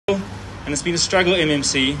and it's been a struggle,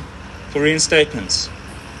 MMC, for reinstatements.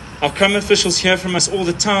 Our crumb officials hear from us all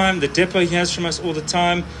the time. The depot hears from us all the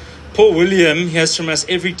time. Paul William hears from us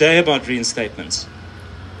every day about reinstatements.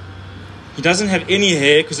 He doesn't have any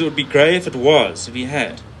hair because it would be grey if he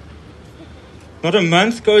had. Not a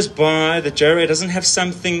month goes by that JRA doesn't have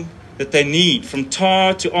something that they need, from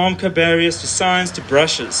tar to Armco barriers to signs to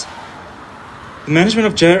brushes. The management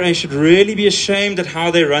of JRA should really be ashamed at how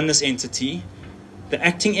they run this entity. The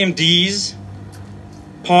acting MDs,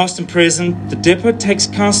 past and present, the depot takes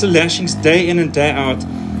council lashings day in and day out,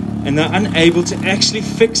 and they're unable to actually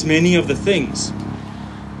fix many of the things.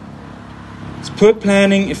 It's poor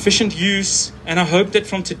planning, efficient use, and I hope that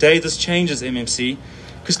from today this changes, MMC,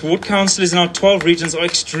 because ward councillors in our 12 regions are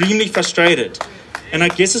extremely frustrated. And I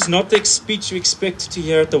guess it's not the speech you expect to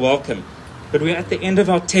hear at the welcome, but we're at the end of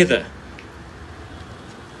our tether.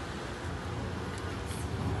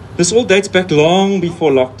 This all dates back long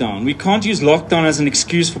before lockdown. We can't use lockdown as an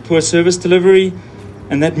excuse for poor service delivery,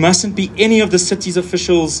 and that mustn't be any of the city's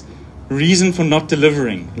officials' reason for not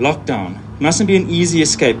delivering. Lockdown mustn't be an easy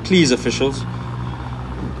escape, please, officials.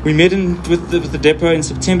 We met with the depot in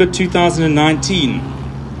September 2019.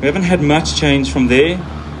 We haven't had much change from there.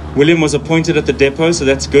 William was appointed at the depot, so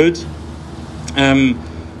that's good.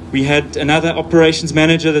 We had another operations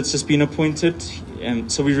manager that's just been appointed,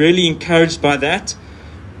 so we're really encouraged by that.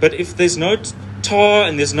 But if there's no tar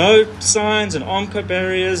and there's no signs and Armco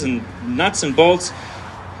barriers and nuts and bolts,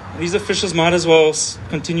 these officials might as well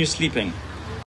continue sleeping.